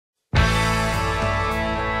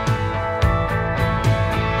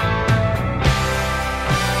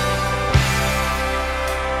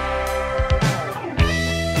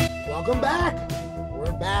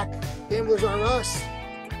Gamblers Are Us.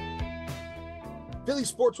 Philly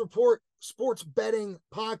Sports Report, sports betting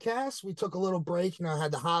podcast. We took a little break,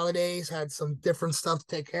 had the holidays, had some different stuff to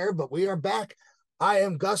take care of, but we are back. I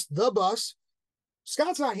am Gus the Bus.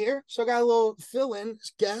 Scott's not here, so I got a little fill-in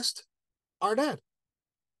guest, our dad.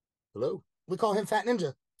 Hello. We call him Fat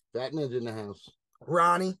Ninja. Fat Ninja in the house.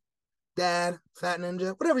 Ronnie, Dad, Fat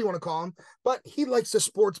Ninja, whatever you want to call him. But he likes to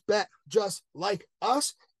sports bet just like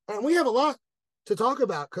us. And we have a lot to talk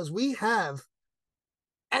about because we have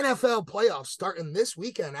NFL playoffs starting this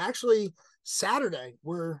weekend. Actually, Saturday,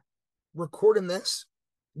 we're recording this.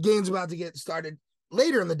 Game's about to get started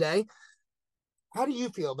later in the day. How do you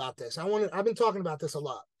feel about this? I've been talking about this a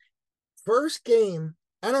lot. First game,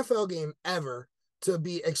 NFL game ever to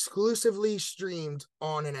be exclusively streamed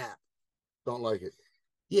on an app. Don't like it.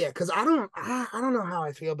 Yeah, because I don't know how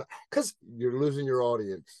I feel, but because you're losing your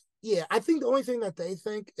audience. Yeah, I think the only thing that they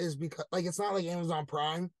think is because it's not like Amazon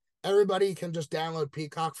Prime. Everybody can just download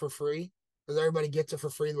Peacock for free because everybody gets it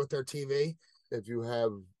for free with their TV. If you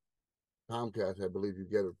have Comcast, I believe you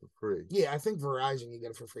get it for free. Yeah, I think Verizon you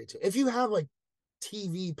get it for free too. If you have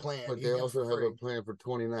TV plan, but they also have a plan for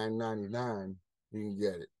 $29.99. You can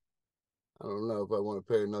get it. I don't know if I want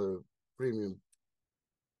to pay another premium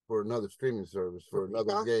for another streaming service for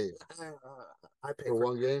another game. I pay for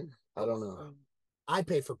one game. I don't know. I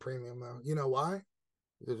pay for premium though. You know why?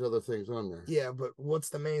 There's other things on there. Yeah, but what's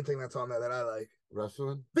the main thing that's on there that I like?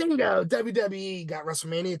 Wrestling. Bingo! WWE got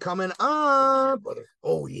WrestleMania coming up.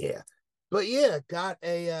 Oh yeah, but yeah, got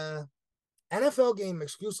a NFL game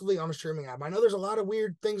exclusively on a streaming app. I know there's a lot of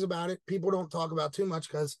weird things about it. People don't talk about too much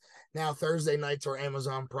because now Thursday nights are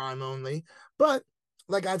Amazon Prime only. But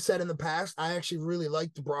like I've said in the past, I actually really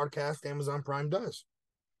like the broadcast Amazon Prime does.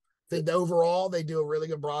 Overall, they do a really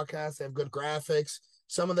good broadcast. They have good graphics.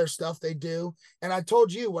 Some of their stuff they do. And I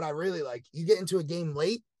told you what I really like. You get into a game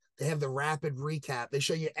late, they have the rapid recap. They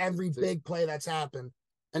show you every big play that's happened.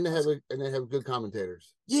 And they have good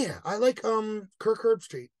commentators. Yeah, I like Kirk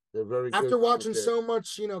Herbstreit. They're very good. After watching so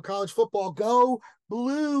much, college football, go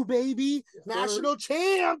blue, baby. Yes, national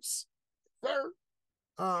champs. Sir.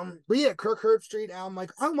 But yeah, Kirk Herbstreit, Al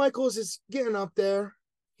Michaels is getting up there.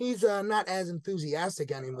 He's not as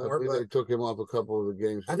enthusiastic anymore. But they took him off a couple of the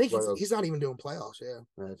games. I think he's not even doing playoffs. Yeah,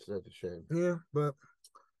 that's a shame. Yeah, but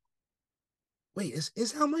wait,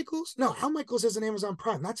 is Al Michaels? No, Al Michaels isn't Amazon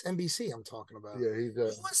Prime. That's NBC. I'm talking about. Yeah, he's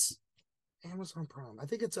Amazon Prime. I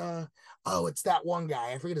think it's it's that one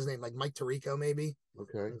guy. I forget his name, like Mike Tirico, maybe.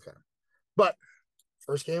 Okay. But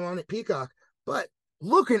first game on it, Peacock. But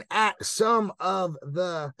looking at some of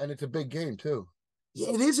and it's a big game too. Yeah,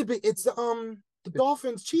 it is a big. It's the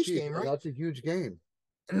Dolphins Chiefs game, right? That's a huge game.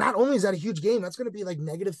 And not only is that a huge game, that's going to be like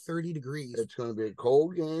negative 30 degrees. It's going to be a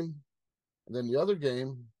cold game. And then the other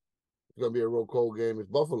game is going to be a real cold game. It's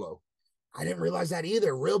Buffalo. I didn't realize that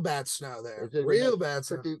either. Real bad snow there. Real bad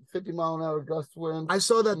snow. 50 mile an hour gust wind. I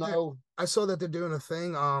saw that they're doing a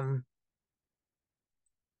thing.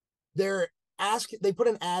 They put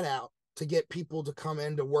an ad out to get people to come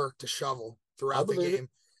into work to shovel throughout the game.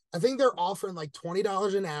 I think they're offering like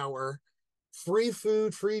 $20 an hour, free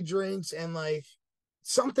food, free drinks, and like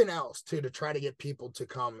something else too to try to get people to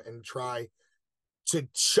come and try to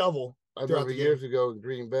shovel. I remember years ago in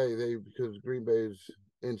Green Bay, because Green Bay is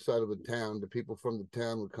inside of the town, the people from the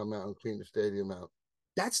town would come out and clean the stadium out.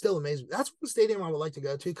 That's still amazing. That's one stadium I would like to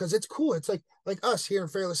go to because it's cool. It's like us here in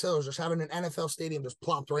Fairless Hills, just having an NFL stadium just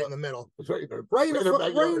plopped right in the middle. It's right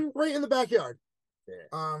in the backyard.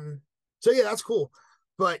 Yeah. So yeah, that's cool.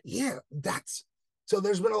 But yeah, so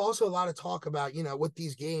there's been also a lot of talk about, with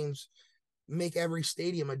these games, make every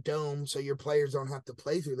stadium a dome so your players don't have to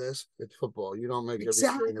play through this. It's football. You don't make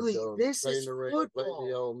exactly. Every dome. This play is in the rain, football. play in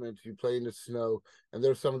the elements, you play in the snow, and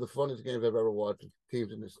there's some of the funnest games I've ever watched.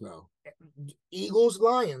 Teams in the snow. Eagles,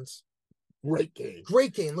 Lions. Great game.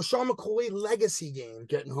 LaShawn McCoy legacy game.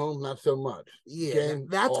 Getting home, not so much. Yeah,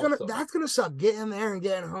 that's gonna suck. Getting there and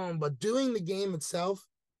getting home, but doing the game itself,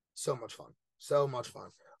 so much fun. So much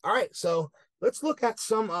fun. All right, so let's look at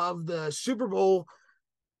some of the Super Bowl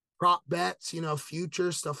prop bets,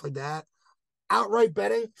 futures, stuff like that. Outright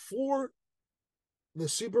betting for the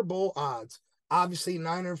Super Bowl odds. Obviously,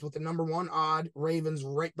 Niners with the number one odd, Ravens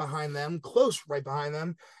right behind them, close right behind them.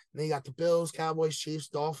 And then you got the Bills, Cowboys, Chiefs,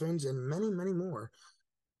 Dolphins, and many, many more.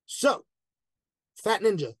 So, Fat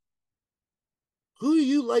Ninja, who are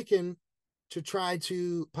you liking to try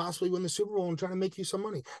to possibly win the Super Bowl and try to make you some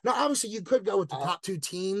money? Now, obviously, you could go with the top two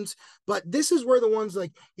teams, but this is where the ones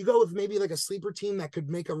like you go with maybe like a sleeper team that could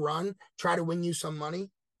make a run, try to win you some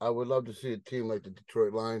money. I would love to see a team like the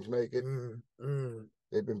Detroit Lions make it.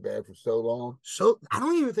 They've been bad for so long. So I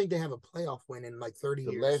don't even think they have a playoff win in like 30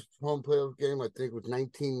 The years. last home playoff game, I think, was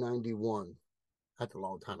 1991. That's a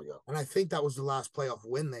long time ago. And I think that was the last playoff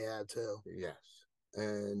win they had, too. Yes.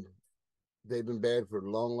 And they've been bad for a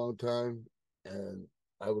long, long time. And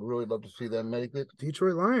I would really love to see them make it.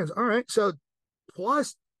 Detroit Lions. All right. So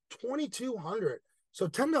plus 2,200. So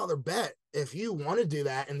 $10 bet if you want to do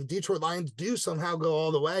that and the Detroit Lions do somehow go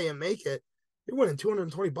all the way and make it, you're winning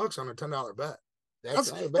 $220 on a $10 bet.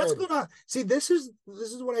 That's good. See, this is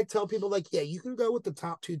what I tell people. Like, yeah, you can go with the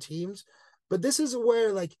top two teams, but this is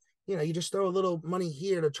where, like, you know, you just throw a little money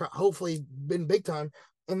here to try, hopefully, win big time.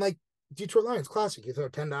 And like Detroit Lions Classic, you throw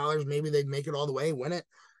 $10, maybe they make it all the way, win it.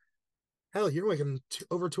 Hell, you're making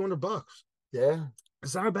over $200. Yeah,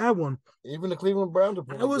 it's not a bad one. Even the Cleveland Browns are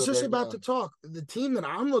I was just about to talk. The team that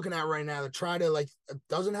I'm looking at right now to try to, like,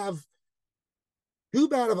 doesn't have too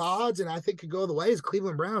bad of odds, and I think could go the way is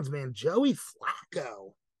Cleveland Browns, man. Joey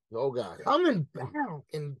Flacco. Old guy. Coming back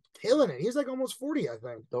and killing it. He's like almost 40, I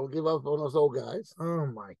think. Don't give up on those old guys. Oh,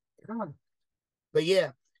 my God. But,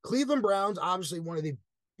 yeah, Cleveland Browns, obviously one of the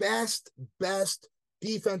best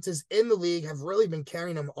defenses in the league, have really been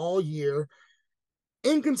carrying them all year.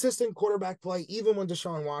 Inconsistent quarterback play, even when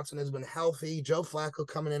Deshaun Watson has been healthy. Joe Flacco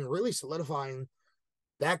coming in, really solidifying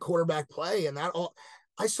that quarterback play. And that all,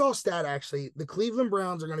 I saw a stat actually. The Cleveland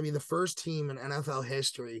Browns are going to be the first team in NFL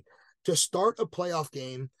history to start a playoff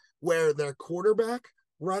game where their quarterback,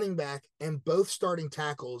 running back, and both starting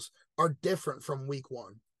tackles are different from week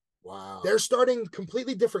one. Wow. They're starting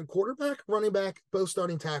completely different quarterback, running back, both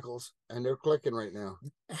starting tackles. And they're clicking right now.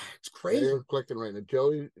 It's crazy. They're clicking right now.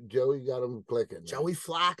 Joey got them clicking. Joey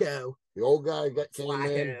Flacco. The old guy came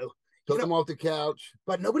in, took him off the couch.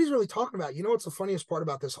 But nobody's really talking about, you know what's the funniest part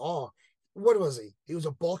about this all? What was he? He was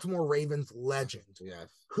a Baltimore Ravens legend. Yes.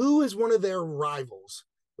 Who is one of their rivals?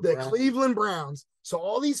 The Cleveland Browns. So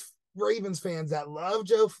all these Ravens fans that love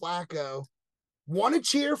Joe Flacco want to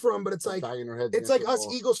cheer for him, but it's like us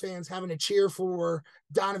Eagles fans having to cheer for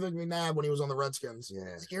Donovan McNabb when he was on the Redskins.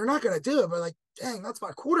 Yeah. Like, you're not going to do it, but like, dang, that's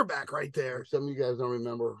my quarterback right there. Some of you guys don't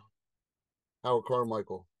remember Howard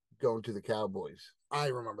Carmichael going to the Cowboys. I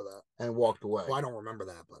remember that. And walked away. Well, I don't remember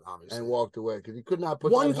that, but obviously. And walked away because he could not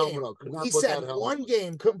put that helmet on. He said one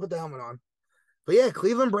game, couldn't put the helmet on. But yeah,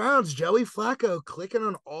 Cleveland Browns, Joey Flacco clicking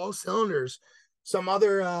on all cylinders. Some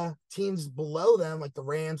other teams below them, like the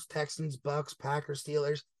Rams, Texans, Bucks, Packers,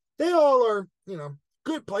 Steelers, they all are, you know,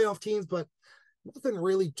 good playoff teams, but nothing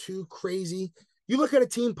really too crazy. You look at a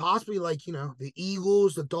team possibly like, you know, the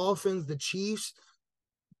Eagles, the Dolphins, the Chiefs,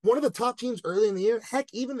 one of the top teams early in the year. Heck,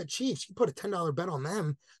 even the Chiefs, you put a $10 bet on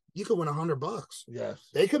them, you could win $100. Yes.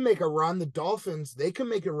 They could make a run. The Dolphins, they can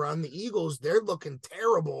make a run. The Eagles, they're looking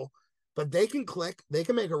terrible, but they can click. They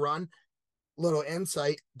can make a run. Little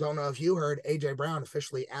insight. Don't know if you heard AJ Brown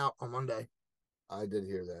officially out on Monday. I did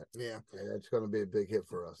hear that. Yeah. That's going to be a big hit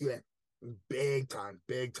for us. Yeah. Big time.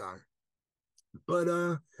 But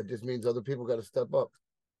it just means other people got to step up.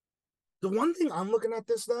 The one thing I'm looking at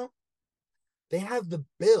this though, they have the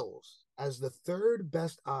Bills as the third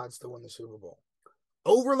best odds to win the Super Bowl.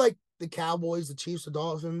 Over like the Cowboys, the Chiefs, the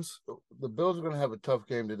Dolphins. The Bills are going to have a tough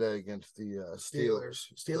game today against the Steelers.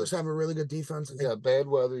 Steelers have a really good defense. You got bad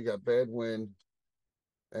weather, you got bad wind,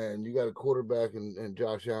 and you got a quarterback and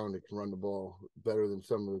Josh Allen that can run the ball better than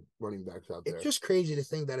some of the running backs out there. It's just crazy to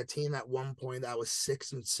think that a team at one point that was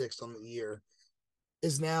 6-6 on the year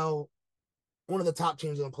is now one of the top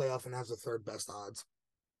teams in the playoff and has the third best odds.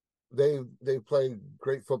 They played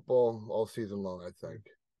great football all season long, I think.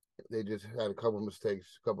 They just had a couple of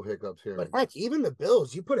mistakes, a couple of hiccups here. But heck, even the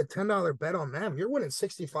Bills, you put a $10 bet on them, you're winning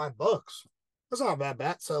 $65. That's not a bad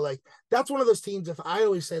bet. So, like, that's one of those teams. If I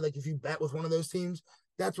always say, like, if you bet with one of those teams,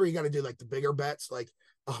 that's where you got to do like the bigger bets, like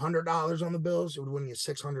 $100 on the Bills. It would win you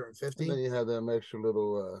 $650. And then you have them extra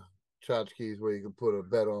little tchotchkes where you can put a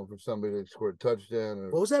bet on for somebody that scored a touchdown.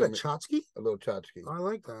 Or what was that? A tchotchke? A little tchotchke. I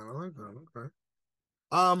like that.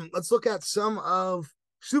 Okay. Let's look at some of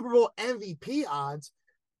Super Bowl MVP odds.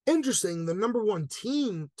 Interesting. The number one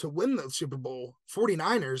team to win the Super Bowl,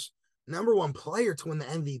 49ers. Number one player to win the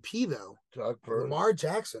MVP, though. Lamar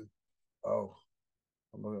Jackson. Oh,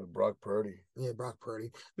 I'm looking at Brock Purdy. Yeah, Brock Purdy.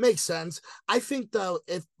 Makes sense. I think, though,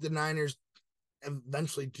 if the Niners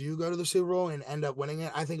eventually do go to the Super Bowl and end up winning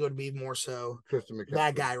it, I think it would be more so Christian McCaffrey.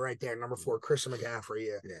 That guy right there, number 4, Christian McCaffrey.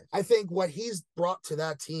 Yeah. I think what he's brought to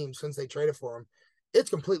that team since they traded for him, it's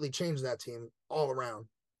completely changed that team all around.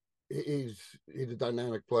 He's a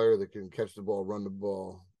dynamic player that can catch the ball, run the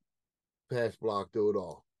ball, pass block, do it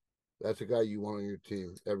all. That's a guy you want on your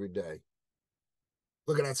team every day.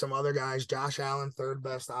 Looking at some other guys, Josh Allen, third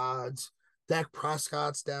best odds. Dak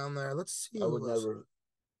Prescott's down there. Let's see. I would never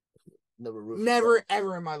Never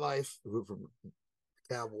ever in my life. Root for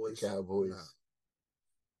Cowboys. Cowboys. No.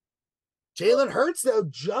 Jalen Hurts, though,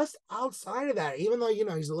 just outside of that, even though,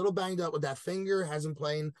 he's a little banged up with that finger, hasn't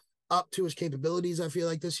played up to his capabilities, I feel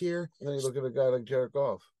like, this year. And then you look at a guy like Jared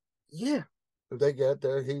Goff. Yeah. If they get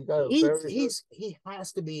there, he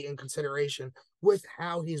has to be in consideration with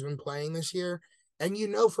how he's been playing this year. And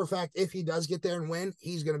for a fact, if he does get there and win,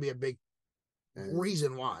 he's going to be a big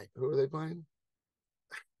reason why. Who are they playing?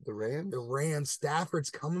 The Rams? The Rams. Stafford's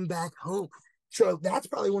coming back home. So that's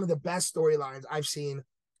probably one of the best storylines I've seen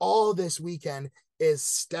all this weekend is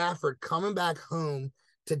Stafford coming back home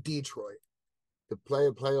to Detroit. To play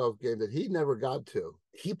a playoff game that he never got to.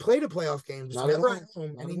 He played a playoff game, just never at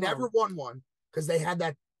home, and he never won one because they had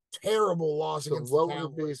that terrible loss against the Cowboys.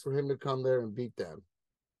 What would it be for him to come there and beat them?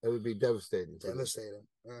 It would be devastating. Devastating.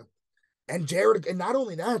 Yeah. And not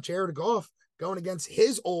only that, Jared Goff going against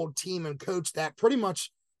his old team and coach that pretty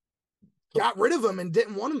much got rid of him and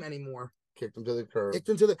didn't want him anymore. Kicked him to the curb.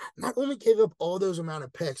 Not only gave up all those amount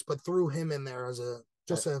of picks, but threw him in there as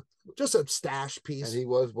just a stash piece. And he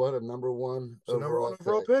was what, a number one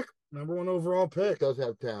overall pick? Number one overall pick. He does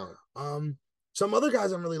have talent. Some other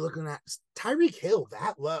guys I'm really looking at, Tyreek Hill,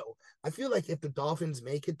 that low. I feel like if the Dolphins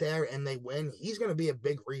make it there and they win, he's going to be a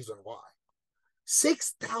big reason why.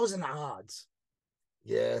 6,000 odds.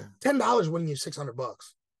 Yeah. $10 winning you $600.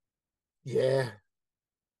 Yeah.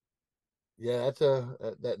 Yeah, that's a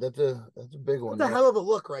big one. That's a hell of a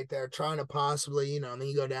look right there, trying to possibly, and then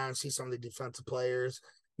you go down and see some of the defensive players,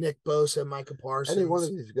 Nick Bosa, Micah Parsons. Any one of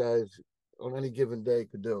these guys on any given day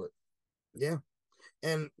could do it. Yeah.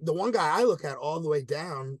 And the one guy I look at all the way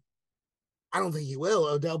down, I don't think he will,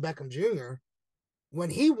 Odell Beckham Jr. When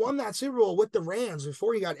he won that Super Bowl with the Rams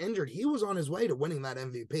before he got injured, he was on his way to winning that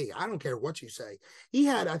MVP. I don't care what you say. He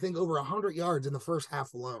had, I think, over 100 yards in the first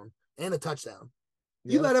half alone and a touchdown.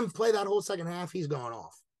 Yeah. You let him play that whole second half, he's gone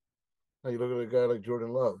off. Now you look at a guy like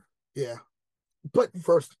Jordan Love. Yeah. But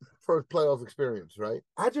first playoff experience, right?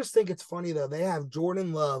 I just think it's funny, though. They have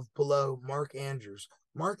Jordan Love below Mark Andrews.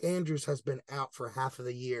 Mark Andrews has been out for half of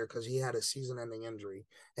the year because he had a season-ending injury.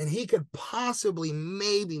 And he could possibly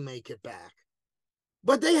maybe make it back.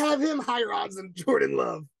 But they have him higher odds than Jordan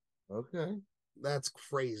Love. Okay. That's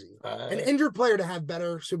crazy. An injured player to have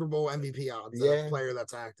better Super Bowl MVP odds than a player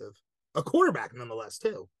that's active. A quarterback, nonetheless,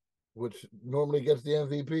 too. Which normally gets the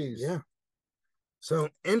MVPs. Yeah. So,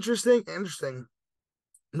 interesting.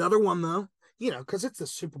 Another one, though, because it's the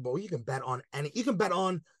Super Bowl, you can bet on you can bet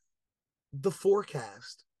on the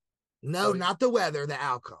forecast. No, not the weather, the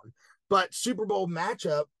outcome. But Super Bowl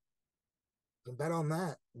matchup, you can bet on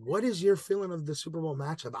that. What is your feeling of the Super Bowl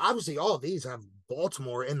matchup? Obviously, all of these have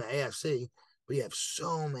Baltimore in the AFC, but you have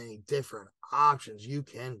so many different options you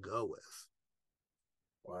can go with.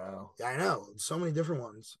 Wow. Yeah, I know. So many different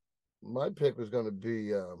ones. My pick was going to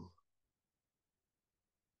be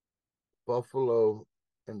Buffalo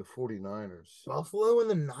and the 49ers. Buffalo and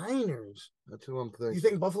the Niners. That's who I'm thinking. You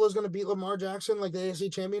think Buffalo's going to beat Lamar Jackson like the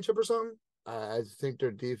AFC Championship or something? I think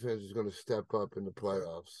their defense is going to step up in the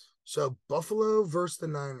playoffs. So Buffalo versus the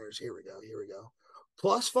Niners. Here we go.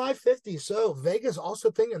 Plus 550. So Vegas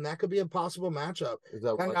also thinking that could be a possible matchup. Is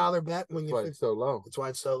that $10 bet when you think it's so low? That's why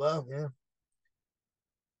it's so low. Yeah.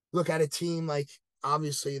 Look at a team like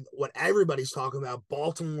obviously what everybody's talking about,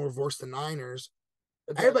 Baltimore versus the Niners.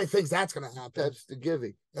 Everybody thinks that's going to happen. That's the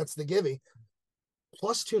givey.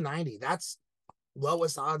 Plus 290. That's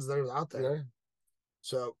lowest odds there's out there. Yeah.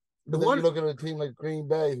 So but then you look at a team like Green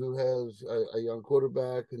Bay who has a young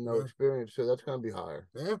quarterback and no experience, so that's going to be higher.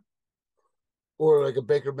 Yeah. Or like a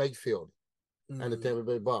Baker Mayfield and the Tampa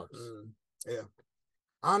Bay Bucks. Yeah.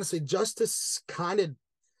 Honestly, just to kind of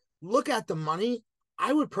look at the money,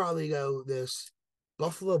 I would probably go this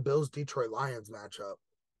Buffalo Bills Detroit Lions matchup.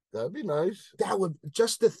 That'd be nice. That would,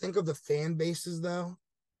 just to think of the fan bases though.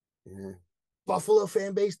 Yeah. Buffalo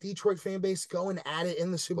fan base, Detroit fan base going at it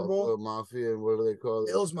in the Super Buffalo Bowl. Mafia, and what do they call it?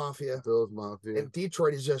 Bills Mafia. And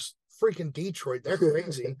Detroit is just freaking Detroit. They're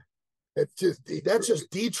crazy. That's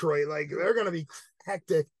just Detroit. Like, they're going to be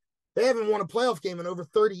hectic. They haven't won a playoff game in over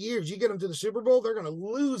 30 years. You get them to the Super Bowl, they're going to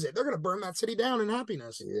lose it. They're going to burn that city down in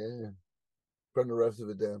happiness. Yeah. Burn the rest of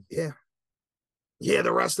it down. Yeah. Yeah,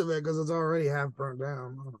 the rest of it, because it's already half burned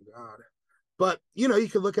down. Oh, my God. But, you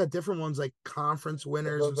could look at different ones like conference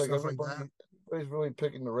winners and stuff like that. Everybody's really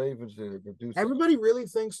picking the Ravens to do something. Everybody really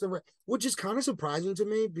thinks which is kind of surprising to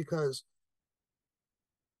me because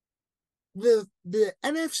the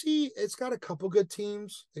NFC, it's got a couple good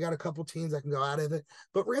teams. They got a couple teams that can go out of it.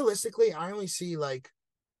 But realistically, I only see like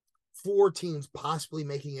 4 teams possibly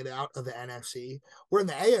making it out of the NFC. Where in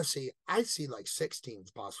the AFC, I see like 6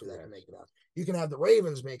 teams possibly that can make it out. You can have the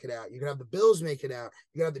Ravens make it out. You can have the Bills make it out.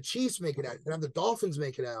 You can have the Chiefs make it out. You can have the Dolphins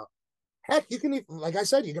make it out. Heck, you can, like I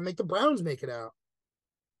said, you can make the Browns make it out.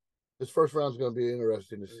 This first round is going to be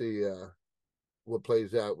interesting to see what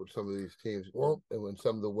plays out with some of these teams. Well, and when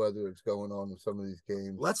some of the weather is going on in some of these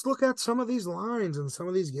games. Let's look at some of these lines and some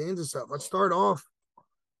of these games and stuff. Let's start off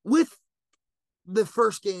with the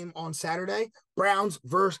first game on Saturday, Browns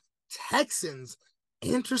versus Texans.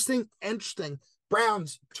 Interesting.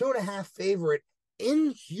 Browns 2.5 favorite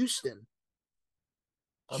in Houston.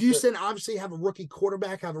 Houston obviously have a rookie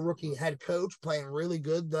quarterback, have a rookie head coach playing really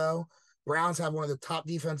good though. Browns have one of the top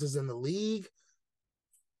defenses in the league.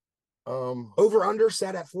 Over under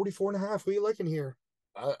set at 44.5. What are you liking here?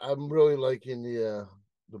 I'm really liking the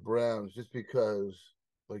Browns just because,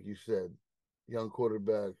 like you said, young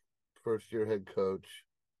quarterback, first year head coach.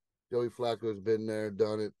 Joey Flacco's been there,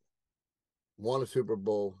 done it, won a Super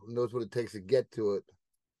Bowl, knows what it takes to get to it.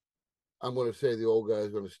 I'm going to say the old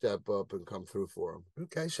guy's going to step up and come through for him.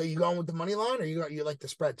 Okay, so you going with the money line, or you like the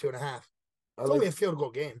spread 2.5? It's only a field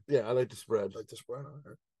goal game. Yeah, I like the spread. Like the spread.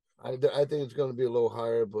 I think it's going to be a little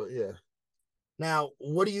higher, but yeah. Now,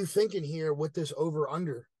 what are you thinking here with this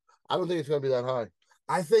over-under? I don't think it's going to be that high.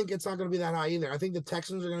 I think it's not going to be that high either. I think the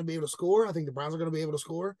Texans are going to be able to score. I think the Browns are going to be able to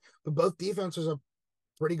score. But both defenses are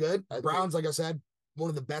pretty good. Browns, like I said, one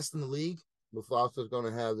of the best in the league. Mufasa's going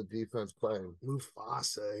to have the defense playing.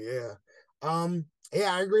 Mufasa, yeah.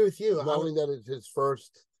 Yeah, I agree with you. Knowing that it's his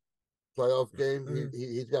first playoff game,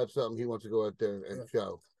 he's got something he wants to go out there and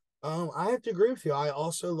show. I have to agree with you. I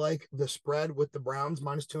also like the spread with the Browns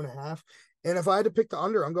minus 2.5. And if I had to pick the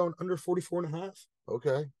under, I'm going under 44.5.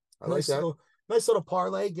 Okay. I like that. Nice little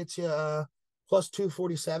parlay gets you plus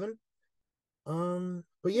 247.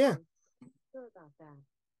 But yeah.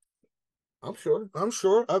 I'm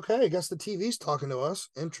sure. Okay, I guess the TV's talking to us.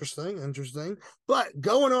 Interesting. But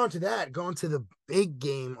going on to that, going to the big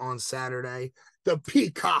game on Saturday, the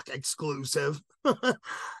Peacock exclusive.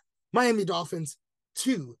 Miami Dolphins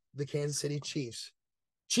to the Kansas City Chiefs.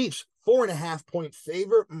 Chiefs 4.5 point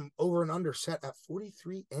favorite, over and under set at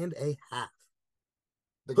 43.5.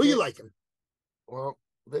 Who you liking? Well,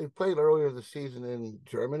 they played earlier this season in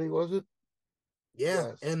Germany, was it? Yeah,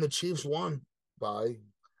 yes. And the Chiefs won by.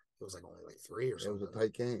 It was like only like 3 or something. It was a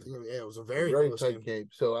tight game. Yeah, it was a very tight game.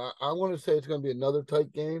 So I want to say it's going to be another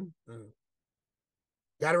tight game.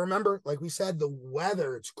 Got to remember, like we said, the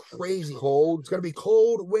weather, it's crazy. It's cold. It's going to be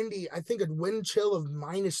cold, windy. I think a wind chill of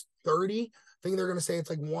minus 30. I think they're going to say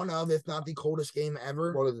it's like one of, if not the coldest game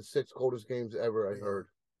ever. One of the 6 coldest games ever, I heard.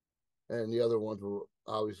 And the other ones were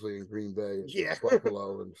obviously in Green Bay,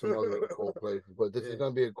 Buffalo, and some other cold places. But this is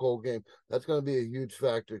going to be a cold game. That's going to be a huge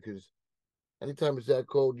factor because anytime it's that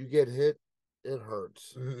cold, you get hit, it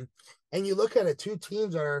hurts. And you look at it, 2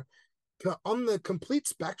 teams are on the complete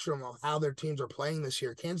spectrum of how their teams are playing this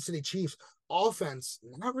year. Kansas City Chiefs offense,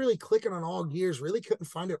 not really clicking on all gears, really couldn't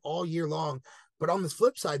find it all year long. But on the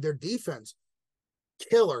flip side, their defense,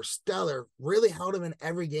 killer, stellar, really held them in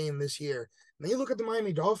every game this year. And then you look at the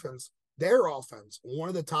Miami Dolphins, their offense, one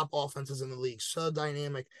of the top offenses in the league, so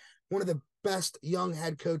dynamic, one of the best young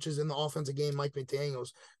head coaches in the offensive game, Mike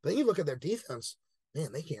McDaniels. But then you look at their defense,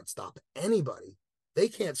 man, they can't stop anybody. They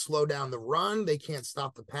can't slow down the run. They can't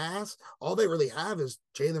stop the pass. All they really have is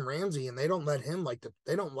Jalen Ramsey, and they don't like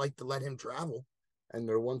to let him travel. And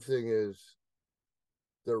their one thing is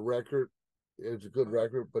their record is a good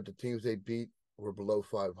record, but the teams they beat were below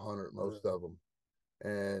 500, most of them.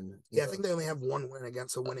 And I think they only have 1 win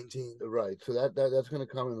against a winning team. Right. So that's going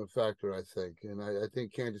to come in a factor, I think. And I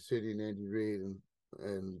think Kansas City and Andy Reid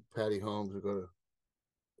and Patty Holmes are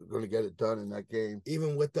going to get it done in that game,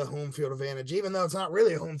 even with the home field advantage, even though it's not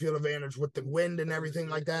really a home field advantage with the wind and everything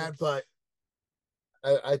like that. But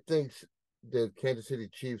I think the Kansas City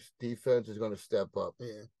Chiefs defense is going to step up.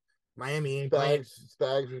 Yeah, Miami ain't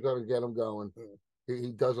Spags is going to get them going.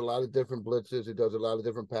 He does a lot of different blitzes. He does a lot of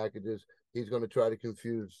different packages. He's going to try to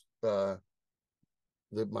confuse the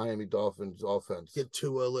Miami Dolphins offense. Get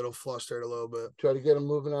Tua a little flustered a little bit. Try to get him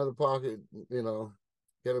moving out of the pocket.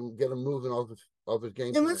 Get him moving off his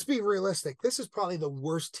game. And let's be realistic. This is probably the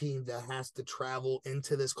worst team that has to travel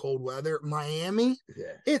into this cold weather. Miami,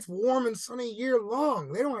 It's warm and sunny year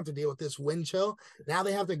long. They don't have to deal with this wind chill. Now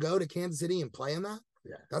they have to go to Kansas City and play in that.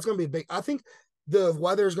 Yeah, that's going to be big. I think the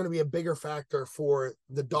weather is going to be a bigger factor for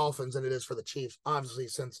the Dolphins than it is for the Chiefs, obviously,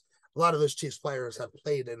 since a lot of those Chiefs players have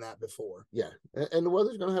played in that before. Yeah, and the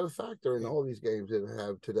weather's going to have a factor in all these games that we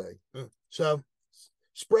have today. So,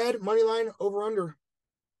 spread, money line, over under.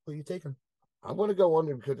 Who are you taking? I'm going to go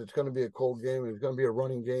under because it's going to be a cold game. And it's going to be a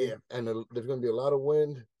running game. Yeah. And there's going to be a lot of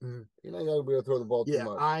wind. Mhm. You're not going to be able to throw the ball too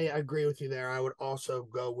much. I agree with you there. I would also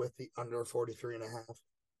go with the under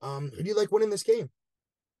 43.5. Who do you like winning this game?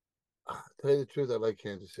 To tell you the truth, I like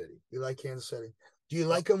Kansas City. You like Kansas City. Do you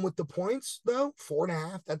like them with the points though?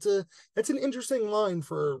 4.5. That's an interesting line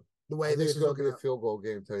for the way this is going to looking be a field goal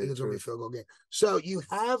game. I think it's going to be a field goal game. So you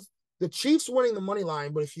have the Chiefs winning the money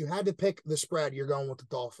line, but if you had to pick the spread, you're going with the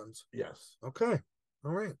Dolphins. Yes. Okay.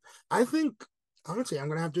 All right. I think honestly, I'm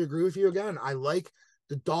going to have to agree with you again. I like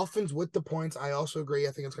the Dolphins with the points. I also agree.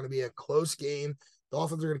 I think it's going to be a close game.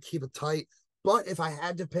 Dolphins are going to keep it tight. But if I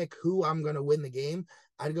had to pick who I'm going to win the game,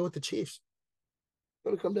 I'd go with the Chiefs. It's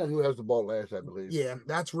going to come down who has the ball last, I believe. Yeah,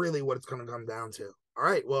 that's really what it's going to come down to. All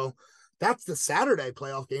right, well, that's the Saturday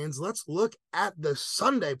playoff games. Let's look at the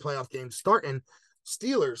Sunday playoff games starting.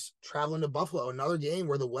 Steelers traveling to Buffalo, another game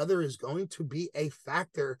where the weather is going to be a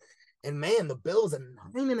factor. And man, the Bills a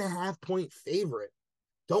 9.5-point favorite.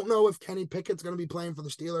 Don't know if Kenny Pickett's going to be playing for the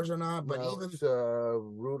Steelers or not, but no, even it's,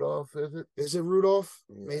 Rudolph, is it? Is it Rudolph?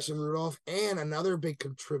 Yes. Mason Rudolph, and another big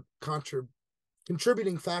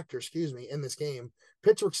contributing factor, in this game.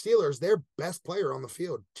 Pittsburgh Steelers, their best player on the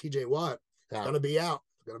field, TJ Watt, going to be out.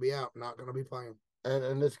 Not going to be playing. And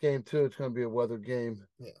in this game, too, it's going to be a weather game.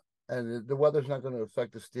 Yeah. And the weather's not going to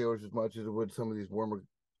affect the Steelers as much as it would some of these warmer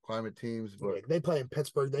climate teams. But yeah, they play in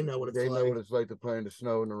Pittsburgh. They know what it's like. They know what it's like to play in the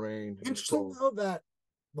snow and the rain. Interesting, though, that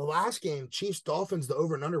the last game, Chiefs-Dolphins, the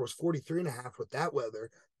over and under was 43.5 with that weather.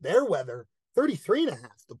 Their weather, 33.5,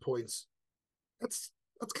 the points. That's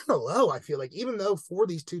kind of low, I feel like, even though for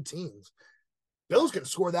these two teams. Bills can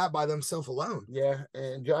score that by themselves alone. Yeah,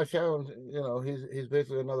 and Josh Allen, he's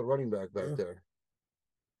basically another running back there.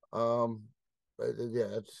 Yeah,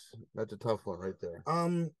 that's a tough one right there.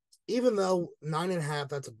 Even though 9.5,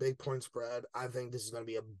 that's a big point spread, I think this is going to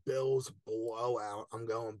be a Bills blowout. I'm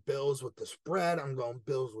going Bills with the spread. I'm going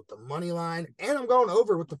Bills with the money line, and I'm going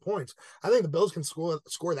over with the points. I think the Bills can score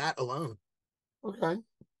that alone. Okay,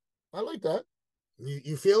 I like that.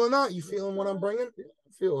 You feeling that? You feeling what I'm bringing? Yeah,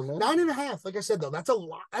 I'm feeling that. 9.5. Like I said, though, that's a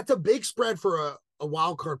lot. That's a big spread for a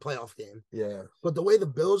wild card playoff game. Yeah. But the way the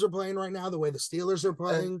Bills are playing right now, the way the Steelers are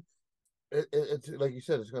playing, it's like you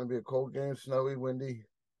said, it's going to be a cold game, snowy, windy.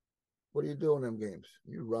 What do you do in them games?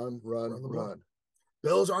 You run.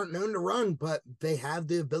 Bills aren't known to run, but they have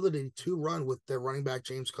the ability to run with their running back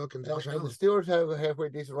James Cook and Josh Allen. The Steelers have a halfway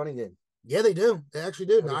decent running game. Yeah, they do. They actually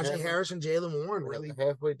do. Najee Harris and Jaylen Warren really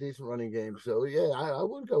halfway decent running game. So yeah, I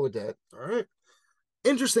would go with that. All right.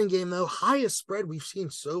 Interesting game though. Highest spread we've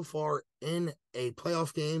seen so far in a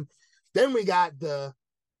playoff game. Then we got the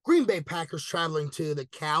Green Bay Packers traveling to the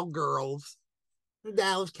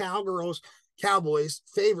Dallas Cowboys,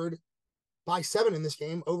 favored by 7 in this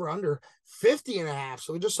game, over under 50.5.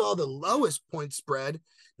 So we just saw the lowest point spread.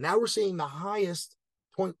 Now we're seeing the highest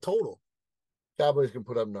point total. Cowboys can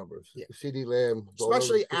put up numbers. Yeah. CeeDee Lamb,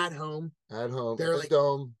 especially at home. They're like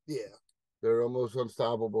dome. Yeah. They're almost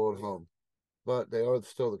unstoppable at home. But they are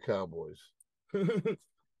still the Cowboys.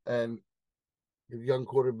 And the young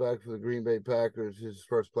quarterback for the Green Bay Packers, his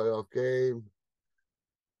first playoff game.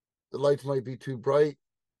 The lights might be too bright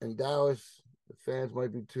in Dallas. The fans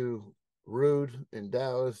might be too rude in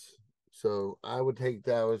Dallas. So I would take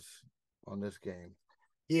Dallas on this game.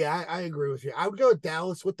 Yeah, I agree with you. I would go with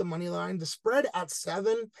Dallas with the money line. The spread at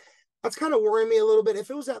 7, that's kind of worrying me a little bit. If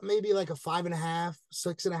it was at maybe like a 5.5,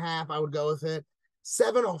 6.5, I would go with it.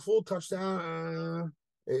 7, a full touchdown.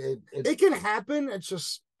 It can happen. It's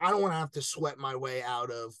just I don't want to have to sweat my way out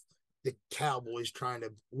of the Cowboys trying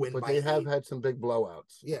to win. But they have had some big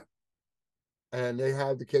blowouts. Yeah, and they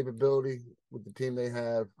have the capability with the team they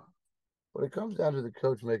have. But it comes down to the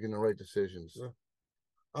coach making the right decisions. Yeah.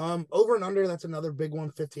 Over and under, that's another big one,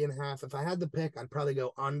 50.5. If I had to pick, I'd probably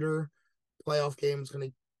go under. Playoff game is going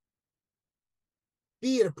to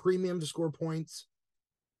be at a premium to score points.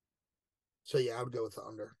 So, yeah, I would go with the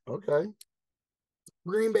under. Okay.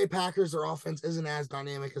 Green Bay Packers, their offense isn't as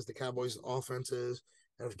dynamic as the Cowboys' offense is.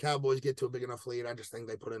 And if the Cowboys get to a big enough lead, I just think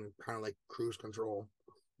they put in kind of like cruise control.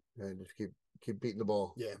 And just keep beating the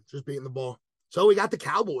ball. Yeah, just beating the ball. So we got the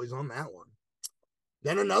Cowboys on that one.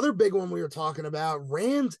 Then another big one we were talking about,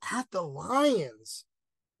 Rams at the Lions.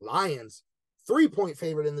 Lions, 3-point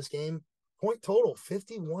favorite in this game. Point total,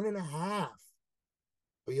 51.5.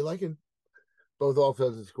 What you liking? Both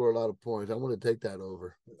offenses score a lot of points. I'm going to take that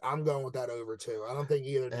over. I'm going with that over, too. I don't think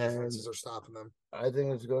either defenses are stopping them. I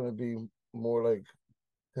think it's going to be more like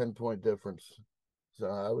 10-point difference. So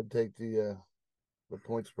I would take the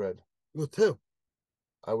point spread. With 2.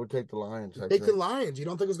 I would take the Lions. Take the Lions. You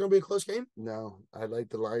don't think it's going to be a close game? No, I like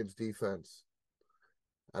the Lions defense.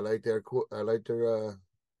 I like their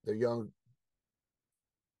young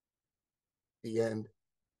the end.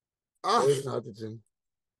 Ah, Aiden Hutchinson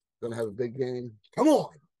gonna have a big game. come on.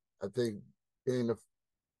 I think being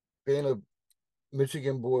a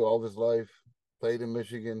Michigan boy all of his life, played in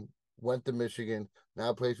Michigan, went to Michigan,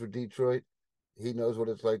 now plays for Detroit. He knows what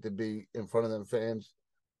it's like to be in front of them fans.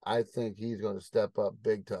 I think he's going to step up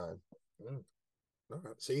big time. Mm. All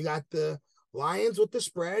right. So you got the Lions with the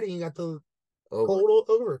spread, and you got the Over. total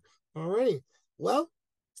over. All righty. Well,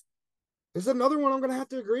 this is another one I'm going to have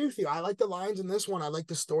to agree with you. I like the Lions in this one. I like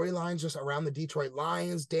the storylines just around the Detroit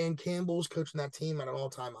Lions. Dan Campbell's coaching that team at an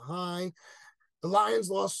all-time high. The Lions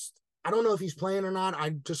lost. I don't know if he's playing or not.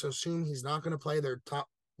 I just assume he's not going to play. Their top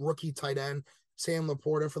rookie tight end, Sam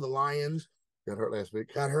Laporta for the Lions. Got hurt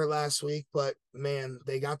last week. But man,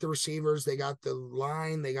 they got the receivers, they got the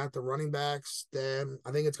line, they got the running backs. Then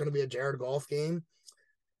I think it's going to be a Jared Goff game.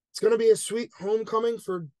 It's going to be a sweet homecoming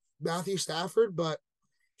for Matthew Stafford, but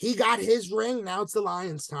he got his ring. Now it's the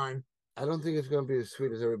Lions' time. I don't think it's going to be as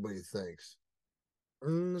sweet as everybody thinks.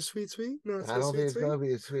 Sweet. No, I don't think it's going to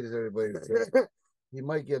be as sweet as everybody thinks. He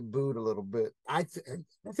might get booed a little bit. I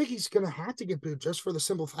think he's going to have to get booed just for the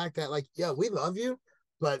simple fact that, like, yeah, we love you,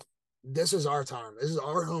 but this is our time. This is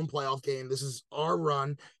our home playoff game. This is our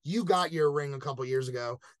run. You got your ring a couple years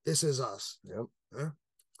ago. This is us. Yep. Yeah.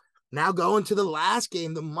 Now going to the last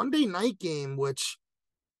game, the Monday night game, which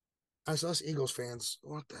as us Eagles fans,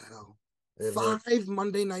 what the hell? Five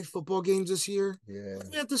Monday night football games this year. Yeah.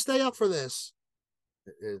 We have to stay up for this.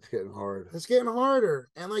 It's getting hard. It's getting harder.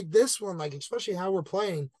 And like this one, like especially how we're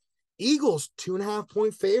playing, Eagles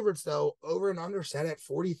 2.5-point favorites though, over and under set at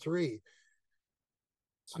 43.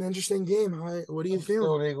 It's an interesting game. What do you feel?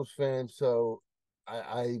 Still an Eagles fan, so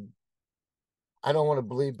I don't want to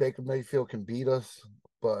believe Baker Mayfield can beat us,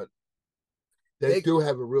 but they do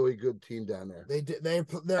have a really good team down there. Their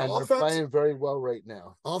offense, they're playing very well right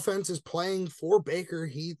now. Offense is playing for Baker.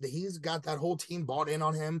 He's got that whole team bought in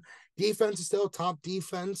on him. Defense is still top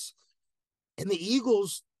defense. And the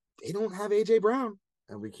Eagles, they don't have AJ Brown.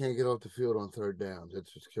 And we can't get off the field on third downs.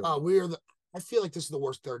 It's just killing. I feel like this is the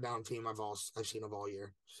worst third down team I've seen of all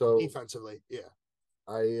year. So defensively, yeah.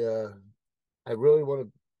 I really want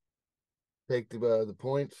to take the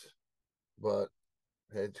points, but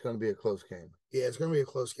it's going to be a close game. Yeah, it's going to be a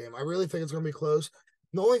close game. I really think it's going to be close.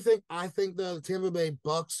 The only thing I think the Tampa Bay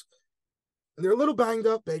Bucks, they're a little banged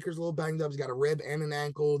up. Baker's a little banged up. He's got a rib and an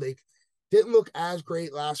ankle. They didn't look as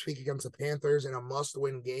great last week against the Panthers in a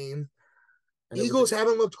must-win game. Eagles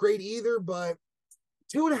haven't looked great either, but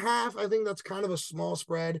 2.5, I think that's kind of a small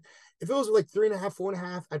spread. If it was like 3.5,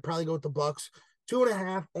 4.5, I'd probably go with the Bucks.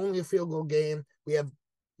 2.5, only a field goal game. We have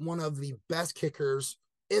one of the best kickers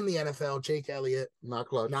in the NFL, Jake Elliott. Not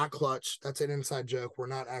clutch. That's an inside joke. We're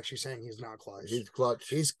not actually saying he's not clutch. He's clutch.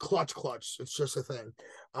 He's clutch. It's just a thing.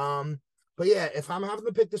 But yeah, if I'm having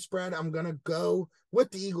to pick the spread, I'm gonna go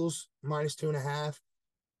with the Eagles minus 2.5.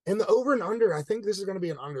 And the over and under, I think this is going to be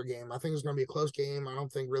an under game. I think it's going to be a close game. I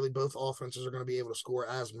don't think really both offenses are going to be able to score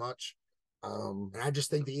as much. And I just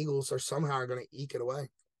think the Eagles are somehow going to eke it away.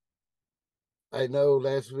 I know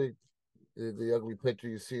last week, the ugly picture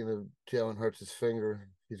you seen of Jalen Hurts' finger,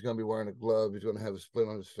 he's going to be wearing a glove. He's going to have a splint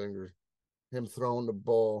on his finger. Him throwing the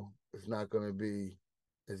ball is not going to be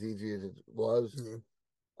as easy as it was. Mm-hmm.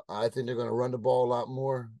 I think they're going to run the ball a lot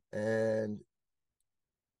more, and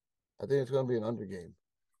I think it's going to be an under game.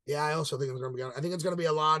 Yeah, I also think it's going to be. I think it's going to be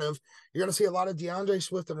a lot of. You're going to see a lot of DeAndre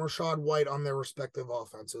Swift and Rachaad White on their respective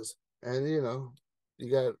offenses. And you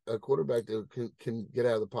got a quarterback that can get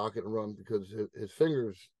out of the pocket and run because his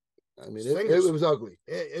fingers. I mean, it was ugly.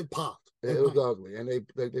 It popped. It was ugly, and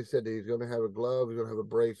they said that he's going to have a glove, he's going to have a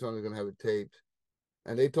brace on, he's going to have it taped.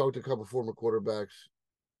 And they talked to a couple former quarterbacks.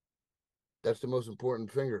 That's the most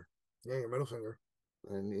important finger. Yeah, your middle finger.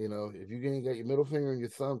 And if you get your middle finger and your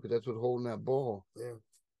thumb, because that's what's holding that ball. Yeah.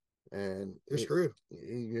 And you're screwed.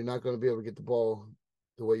 You're not going to be able to get the ball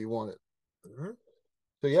the way you want it.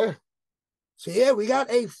 Mm-hmm. So yeah, we got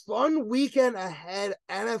a fun weekend ahead.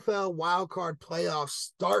 NFL wildcard playoffs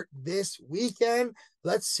start this weekend.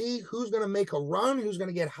 Let's see who's going to make a run, who's going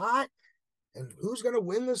to get hot, and who's going to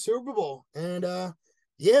win the Super Bowl. And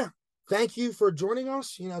thank you for joining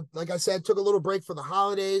us. Like I said, took a little break for the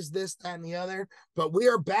holidays, this, that, and the other, but we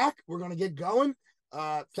are back. We're going to get going.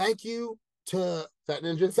 Thank you to Fat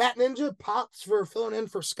Ninja Pops for filling in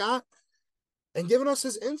for Scott and giving us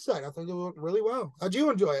his insight. I think it went really well. How'd you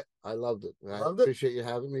enjoy it? I loved it. I appreciate you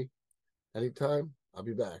having me. Anytime, I'll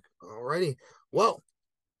be back. All righty. Well,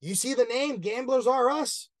 you see the name, Gamblers Are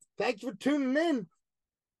Us. Thank you for tuning in.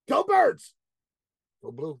 Go Birds!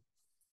 Go Blue.